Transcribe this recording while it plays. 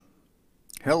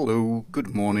Hello,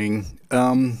 good morning.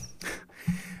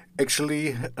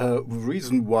 Actually,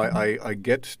 reason why I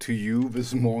get to you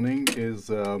this morning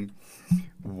is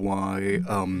why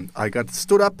I got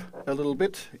stood up a little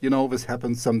bit. You know, this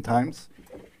happens sometimes.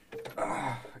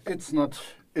 It's not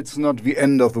it's not the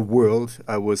end of the world.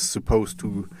 I was supposed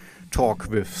to talk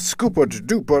with Scoopert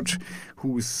Doopert,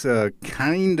 who's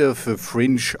kind of a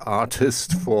fringe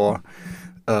artist for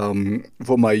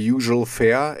my usual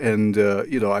fare, and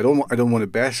I don't want to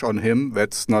bash on him.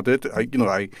 That's not it. I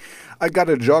got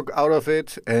a jog out of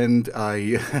it, and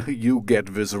I you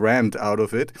get this rant out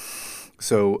of it.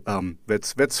 So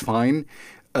that's fine.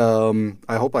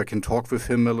 I hope I can talk with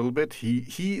him a little bit.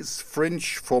 He's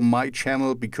fringe for my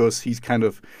channel because it's kind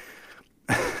of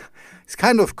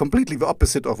completely the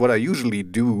opposite of what I usually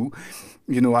do.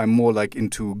 I'm more like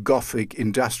into gothic,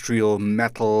 industrial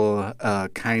metal,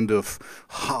 kind of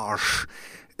harsh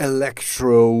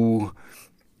electro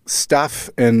stuff,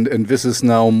 and this is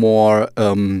now more,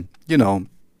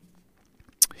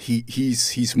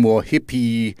 he's more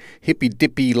hippy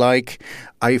dippy like.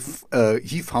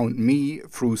 He found me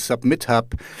through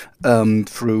SubmitHub,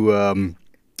 through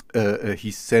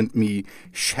he sent me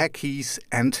Shaggy's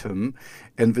Anthem,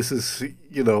 and this is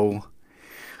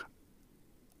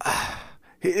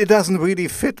it doesn't really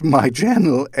fit my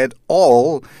channel at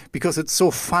all because it's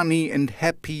so funny and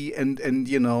happy and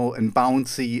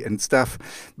bouncy and stuff.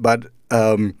 But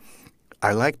I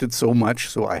liked it so much,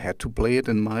 so I had to play it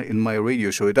in my radio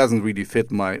show. It doesn't really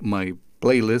fit my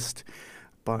playlist.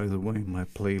 By the way, my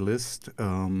playlist.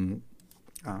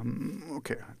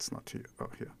 Okay, it's not here.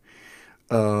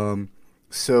 Oh, here.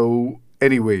 So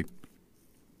anyway,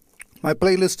 my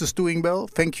playlist is doing well.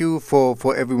 Thank you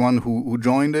for everyone who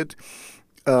joined it.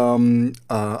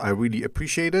 I really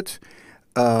appreciate it.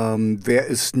 There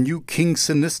is new King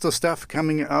Sinister stuff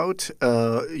coming out.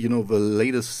 The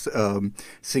latest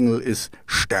single is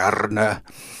Sterne.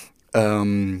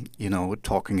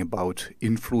 Talking about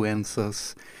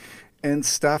influencers and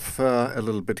stuff, a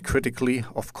little bit critically,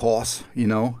 of course,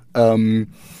 and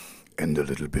a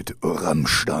little bit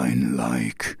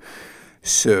Rammstein-like.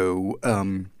 So,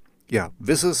 yeah,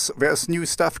 there's new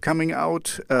stuff coming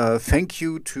out. Thank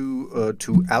you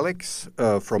to Alex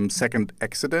from Second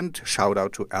Accident. Shout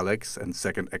out to Alex and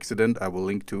Second Accident. I will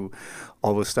link to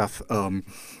all the stuff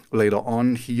later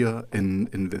on here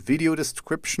in the video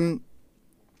description.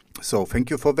 So thank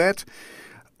you for that.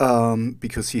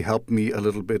 Because he helped me a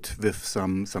little bit with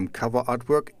some cover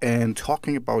artwork. And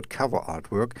talking about cover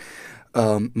artwork,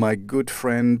 my good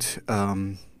friend,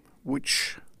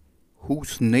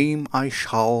 whose name I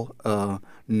shall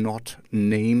not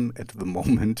name at the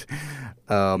moment,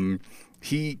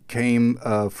 he came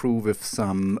through with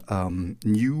some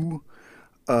new.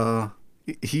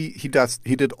 He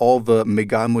did all the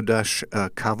Megalmodash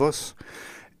covers,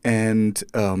 and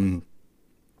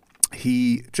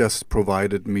he just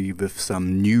provided me with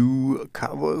some new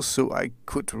covers so I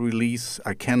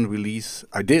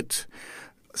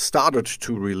started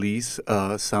to release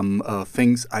some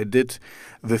things I did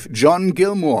with John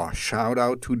Gilmore. Shout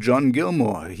out to John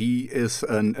Gilmore. He is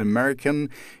an American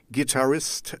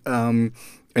guitarist, and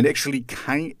actually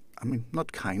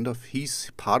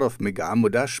he's part of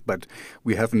Megalmodash, but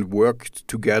we haven't worked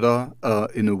together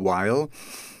in a while.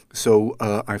 So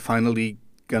I finally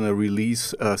gonna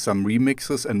release some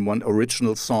remixes and one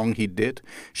original song he did,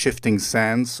 Shifting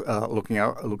Sands. Look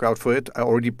out for it. I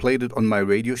already played it on my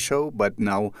radio show, but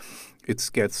now it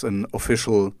gets an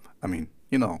official,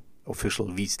 official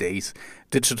these days,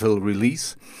 digital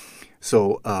release.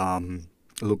 So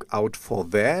look out for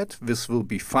that. This will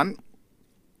be fun.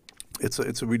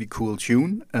 It's a really cool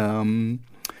tune.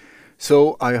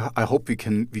 So I hope we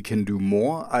can do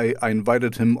more. I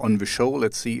invited him on the show.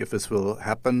 Let's see if this will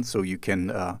happen. So you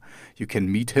can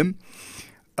meet him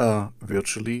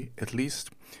virtually at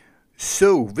least.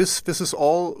 So this is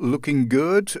all looking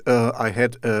good. I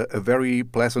had a very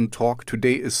pleasant talk.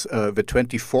 Today is the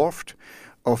 24th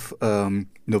of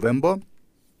November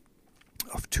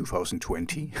of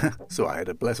 2020. So I had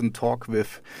a pleasant talk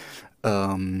with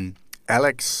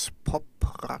Alex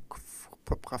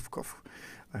Popravkov.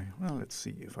 Well, let's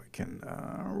see if I can.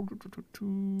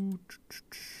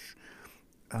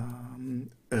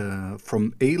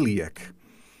 From Aliak.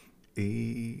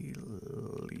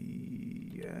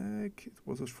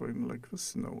 Was it from like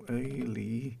this? No,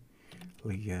 Aliak.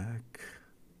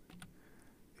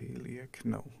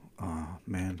 No. Oh,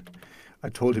 man. I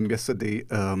told him yesterday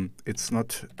it's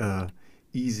not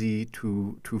easy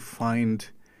to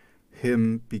find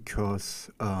him because.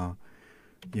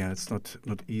 It's not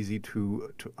easy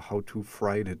to how to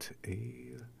write it.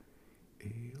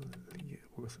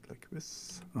 Was it like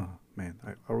this? Oh man,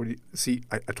 I already see.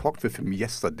 I talked with him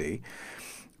yesterday.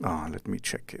 Let me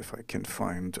check if I can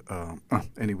find.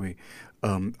 Anyway,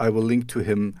 I will link to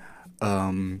him.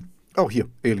 Here,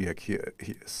 Eliak. Here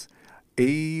he is.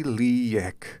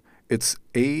 Eliak. It's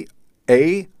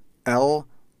Alyag.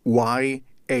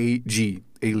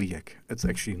 Eliak. It's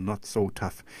actually not so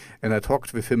tough. And I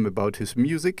talked with him about his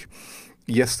music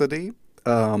yesterday.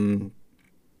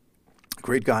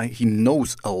 Great guy. He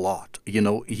knows a lot. He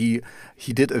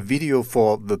did a video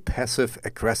for the Passive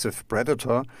Aggressive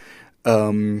Predator,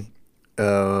 and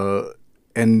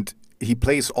he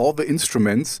plays all the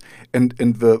instruments. And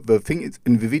the thing is,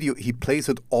 in the video, he plays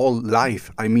it all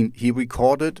live. I mean, he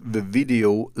recorded the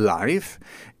video live,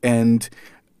 and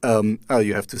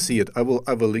you have to see it. I will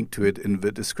link to it in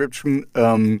the description.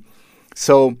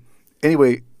 So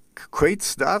anyway, great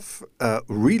stuff.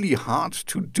 Really hard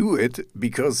to do it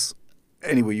because.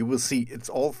 Anyway, you will see it's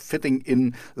all fitting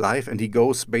in live, and he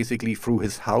goes basically through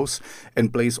his house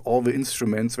and plays all the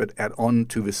instruments that add on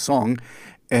to the song,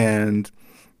 and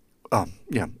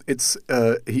it's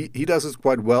he does it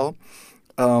quite well,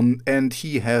 and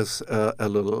he has a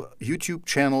little YouTube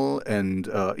channel, and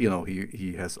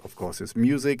he has of course his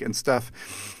music and stuff.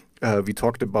 We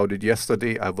talked about it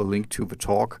yesterday. I will link to the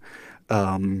talk.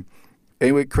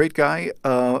 Anyway, great guy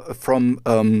from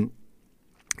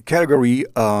Calgary.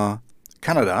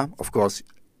 Canada, of course,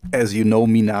 as you know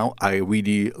me now, I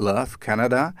really love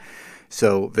Canada.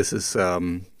 So this is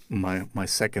my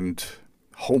second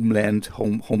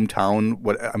hometown.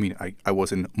 I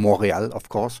was in Montreal, of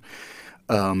course.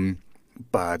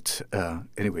 But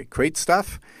anyway, great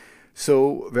stuff.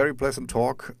 So very pleasant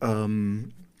talk.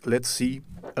 Let's see.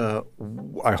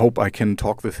 I hope I can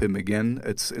talk with him again.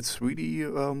 It's really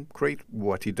great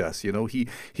what he does. He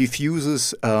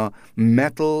fuses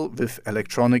metal with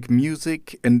electronic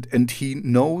music, and he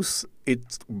knows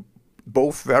it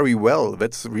both very well.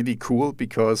 That's really cool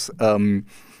because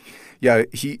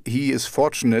he is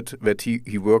fortunate that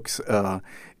he works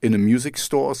in a music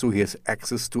store, so he has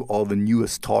access to all the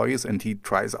newest toys, and he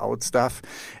tries out stuff.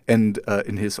 And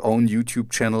in his own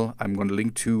YouTube channel, I'm going to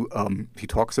link to, he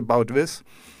talks about this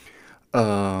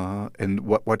and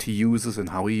what he uses and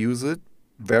how he uses it.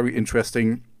 Very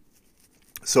interesting.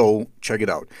 So check it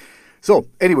out. So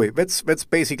anyway, that's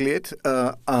basically it.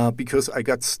 Because I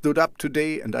got stood up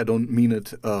today, and I don't mean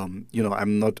it. I'm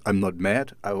not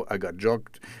mad. I got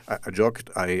jogged. I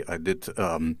jogged. I did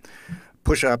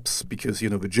push-ups because the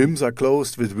gyms are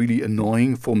closed. It's really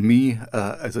annoying for me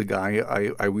as a guy.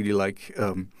 I really like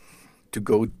to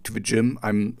go to the gym.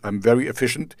 I'm very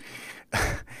efficient.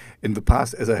 In the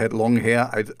past, as I had long hair,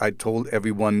 I told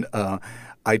everyone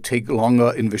I take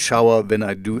longer in the shower than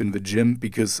I do in the gym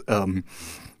because I'm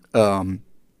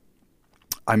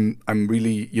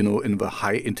really in the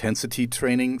high intensity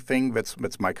training thing.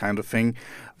 That's my kind of thing.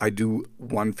 I do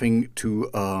one thing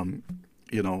to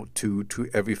to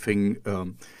everything.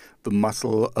 The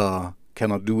muscle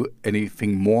cannot do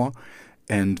anything more,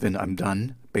 and then I'm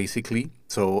done basically.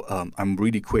 So I'm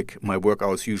really quick. My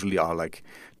workouts usually are like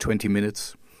 20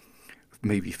 minutes,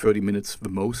 maybe 30 minutes the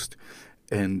most,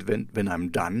 and when I'm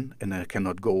done and I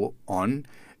cannot go on.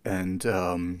 And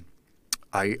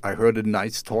I heard a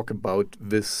nice talk about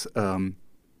this.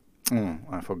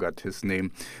 I forgot his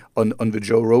name. On the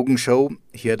Joe Rogan show,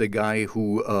 he had a guy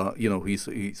who, he's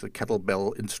a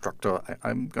kettlebell instructor.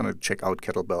 I'm gonna check out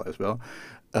kettlebell as well.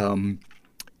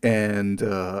 And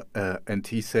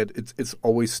he said it's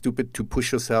always stupid to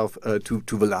push yourself to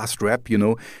the last rep,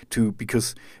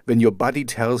 because when your body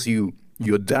tells you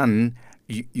you're done,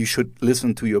 you should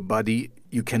listen to your body.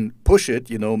 You can push it,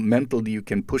 mentally. You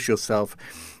can push yourself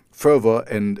further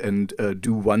and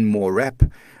do one more rep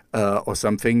or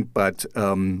something, but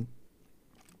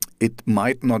it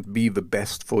might not be the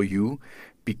best for you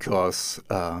because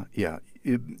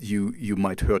you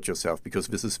might hurt yourself, because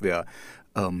this is where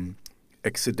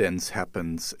accidents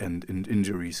happens and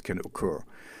injuries can occur.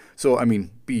 So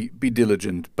be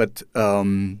diligent, but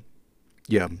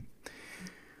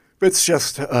that's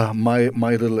just my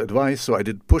little advice. So I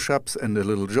did push-ups and a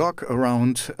little jog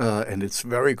around, and it's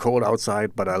very cold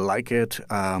outside, but I like it.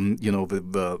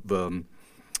 The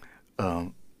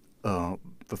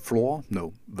floor,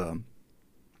 no, the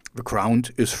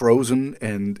ground is frozen,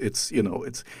 and it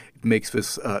makes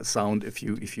this sound if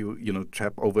you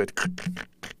tap over it,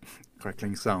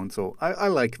 crackling sound. So I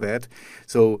like that.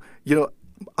 So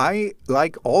I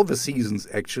like all the seasons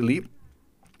actually.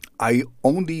 I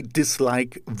only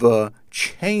dislike the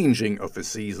changing of the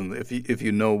season, if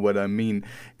you know what I mean.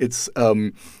 It's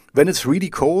when it's really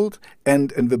cold and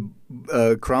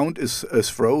the ground is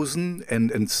frozen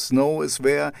and snow is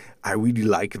there. I really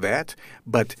like that.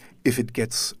 But if it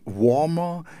gets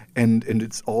warmer and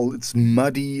it's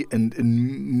muddy and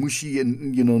mushy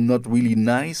and not really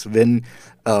nice, then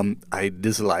I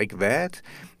dislike that.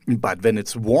 But when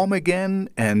it's warm again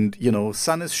and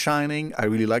sun is shining, I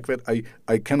really like that.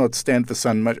 I cannot stand the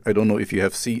sun much. I don't know if you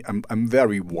have seen. I'm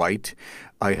very white.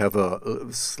 I have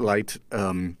a slight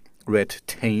red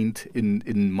taint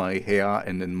in my hair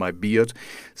and in my beard.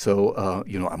 So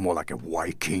I'm more like a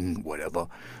Viking, whatever.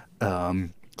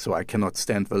 So I cannot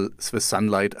stand the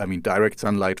sunlight. I mean, direct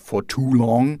sunlight for too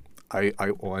long. I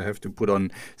have to put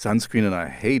on sunscreen, and I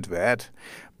hate that.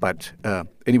 But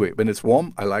anyway, when it's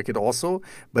warm, I like it also.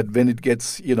 But when it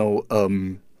gets,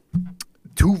 too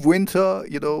winter,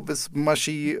 this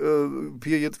mushy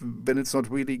period, when it's not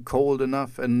really cold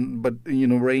enough but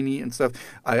rainy and stuff,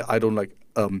 I don't like.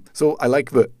 So I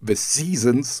like the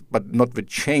seasons, but not the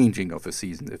changing of the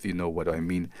season, if you know what I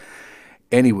mean.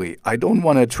 Anyway, I don't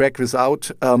want to track this out.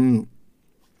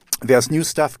 There's new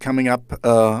stuff coming up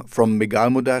from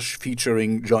Megalmodash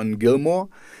featuring John Gilmore.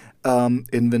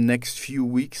 In the next few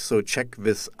weeks, so check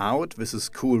this out. This is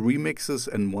cool remixes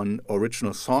and one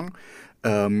original song.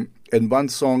 And one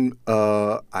song,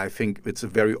 I think it's a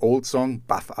very old song,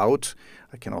 Buff Out.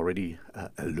 I can already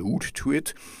allude to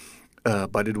it,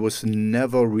 but it was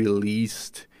never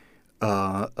released.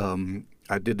 I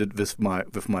did it with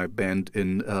my band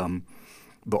in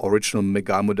the original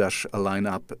Megalmodash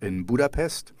lineup in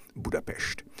Budapest.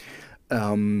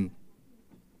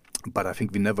 But I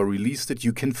think we never released it.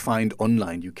 You can find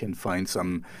online. You can find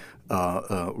some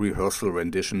rehearsal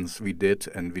renditions we did,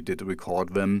 and we did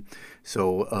record them.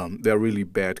 So they're really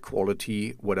bad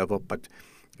quality, whatever. But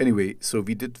anyway, so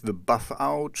we did the Buff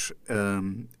Out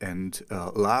and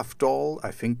Laugh Doll. I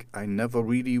think I never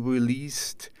really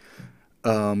released.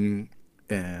 In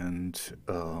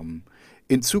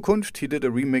Zukunft, he did a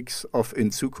remix of In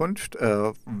Zukunft,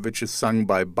 which is sung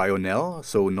by Bionel,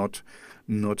 so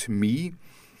not me.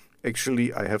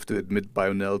 Actually, I have to admit,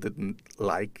 Bionel didn't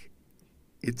like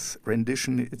its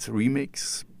rendition, its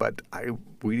remix, but I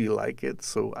really like it,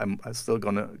 so I'm still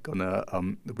gonna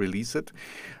release it.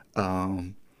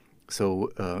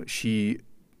 She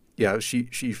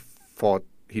thought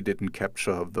he didn't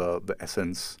capture the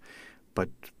essence, but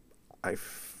I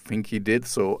think he did.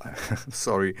 So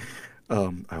sorry.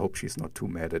 I hope she's not too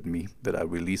mad at me that I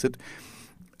release it.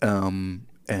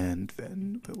 And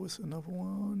then there was another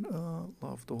one,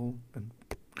 Love Doll.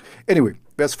 Anyway,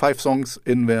 there's 5 songs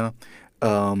in there.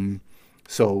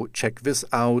 So check this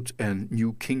out. And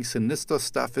new King Sinister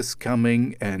stuff is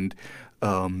coming. And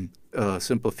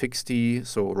Simple Fixty.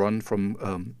 So Ron from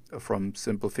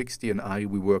Simple Fixty and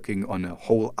we're working on a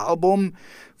whole album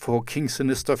for King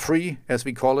Sinister 3, as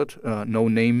we call it. No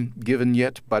name given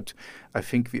yet, but I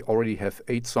think we already have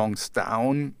 8 songs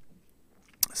down.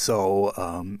 So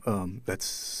let's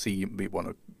see, we want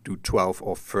to do 12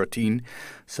 or 13.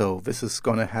 So this is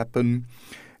going to happen.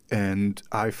 And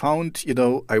I found,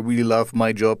 I really love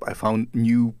my job. I found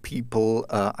new people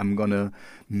I'm going to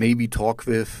maybe talk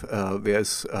with.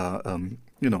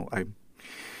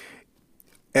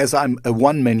 As I'm a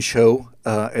one-man show,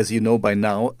 as you know by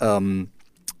now,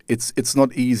 it's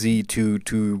not easy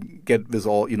to get this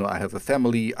all. I have a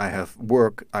family, I have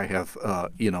work, I have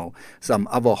some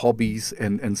other hobbies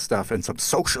and stuff, and some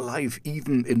social life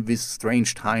even in these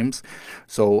strange times.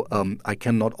 So I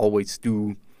cannot always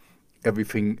do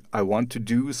everything I want to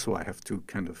do. So I have to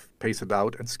kind of pace it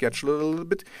out and schedule it a little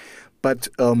bit. But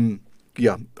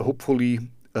hopefully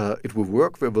it will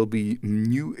work. There will be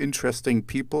new interesting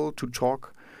people to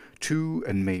talk to,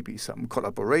 and maybe some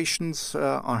collaborations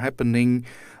are happening.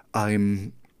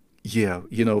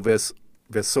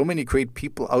 There's so many great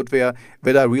people out there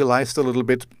that I realized a little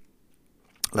bit,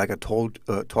 like I talked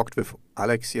with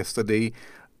Alex yesterday.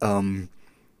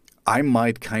 I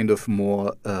might kind of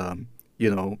more,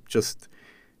 just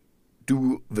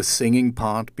do the singing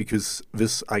part, because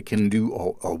this I can do,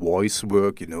 or voice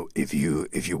work. If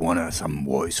you want some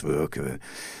voice work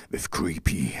with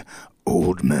creepy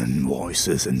old man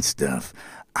voices and stuff,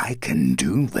 I can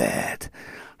do that.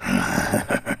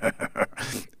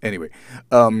 Anyway,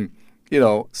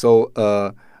 so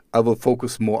I will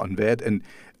focus more on that, and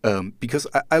because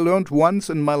I learned once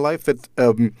in my life that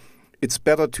it's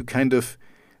better to kind of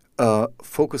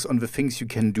focus on the things you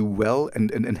can do well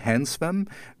and enhance them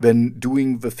than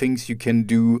doing the things you can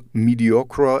do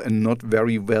mediocre and not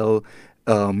very well,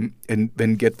 and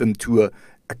then get them to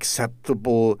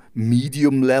acceptable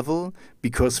medium level,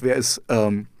 because there's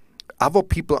other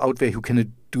people out there who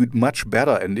can do it much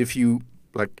better. And if you,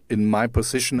 like in my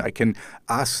position, I can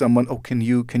ask someone, oh, can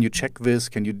you check this?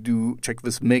 Can you check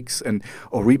this mix and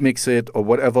or remix it or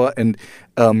whatever? And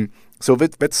so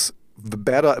that's the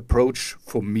better approach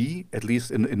for me, at least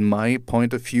in my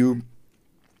point of view,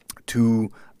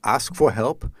 to ask for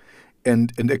help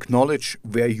and acknowledge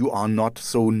where you are not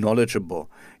so knowledgeable.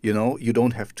 You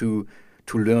don't have to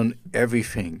learn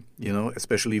everything,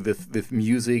 especially with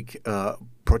music,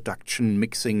 production,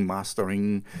 mixing,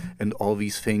 mastering, and all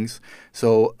these things.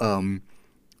 So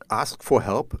ask for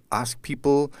help, ask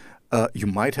people. You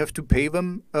might have to pay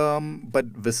them,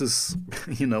 but this is,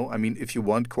 if you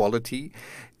want quality,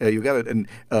 you got it. And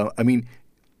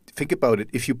think about it.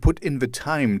 If you put in the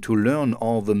time to learn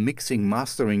all the mixing,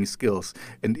 mastering skills,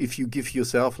 and if you give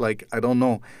yourself, like, I don't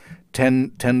know,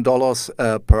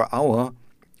 $10 per hour,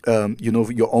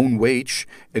 your own wage,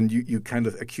 and you kind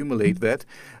of accumulate that.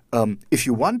 If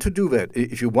you want to do that,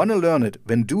 if you want to learn it,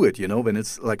 then do it, when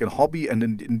it's like a hobby,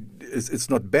 and it's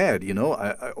not bad,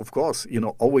 I, of course,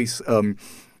 always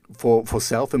for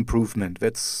self-improvement,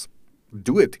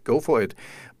 do it, go for it.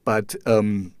 But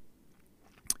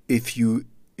if you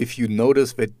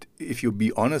notice that, if you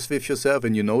be honest with yourself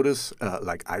and you notice,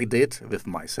 like I did with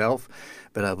myself,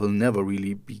 that I will never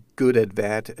really be good at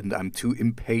that, and I'm too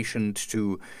impatient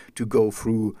to go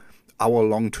through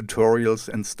hour-long tutorials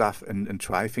and stuff and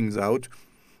try things out,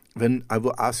 then I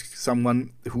will ask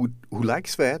someone who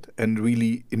likes that and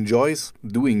really enjoys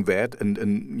doing that and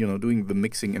doing the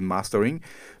mixing and mastering.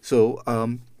 So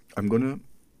I'm gonna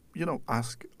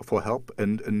ask for help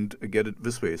and get it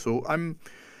this way. So I'm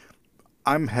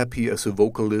happy as a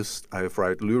vocalist. I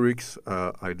write lyrics,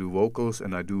 I do vocals,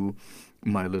 and I do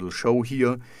my little show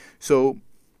here. So,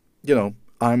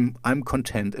 I'm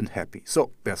content and happy.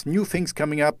 So there's new things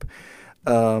coming up.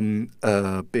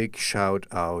 A big shout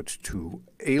out to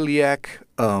Aliak.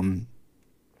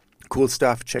 Cool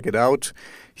stuff. Check it out.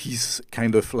 He's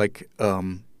kind of like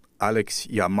Alex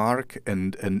Yamark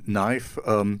and Knife.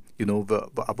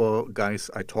 The other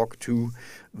guys I talk to.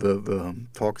 The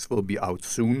talks will be out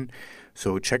soon.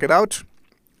 So check it out.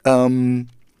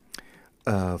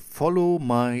 Follow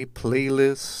my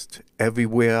playlist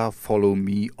everywhere. Follow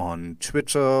me on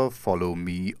Twitter. Follow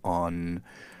me on,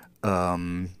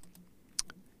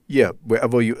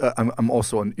 wherever you. I'm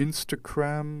also on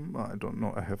Instagram. I don't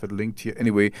know. I have it linked here.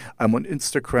 Anyway, I'm on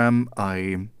Instagram.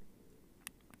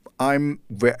 I'm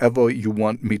wherever you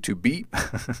want me to be.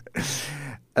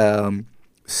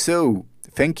 So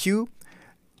thank you.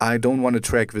 I don't want to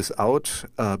drag this out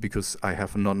because I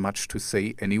have not much to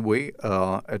say anyway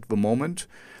at the moment.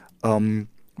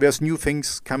 There's new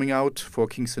things coming out for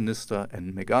King Sinister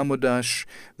and Megamodash.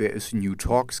 There is new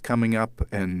talks coming up,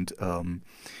 and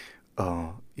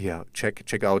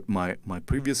check out my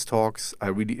previous talks. I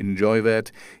really enjoy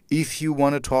that. If you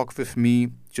want to talk with me,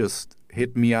 just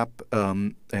hit me up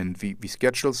and we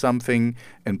schedule something,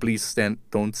 and please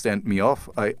don't stand me off.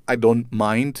 I don't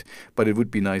mind, but it would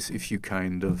be nice if you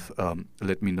kind of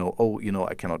let me know,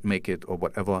 I cannot make it or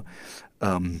whatever.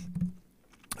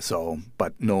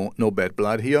 But no bad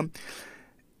blood here.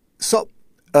 So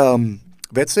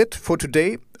that's it for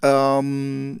today.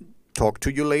 Talk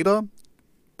to you later.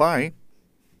 Bye.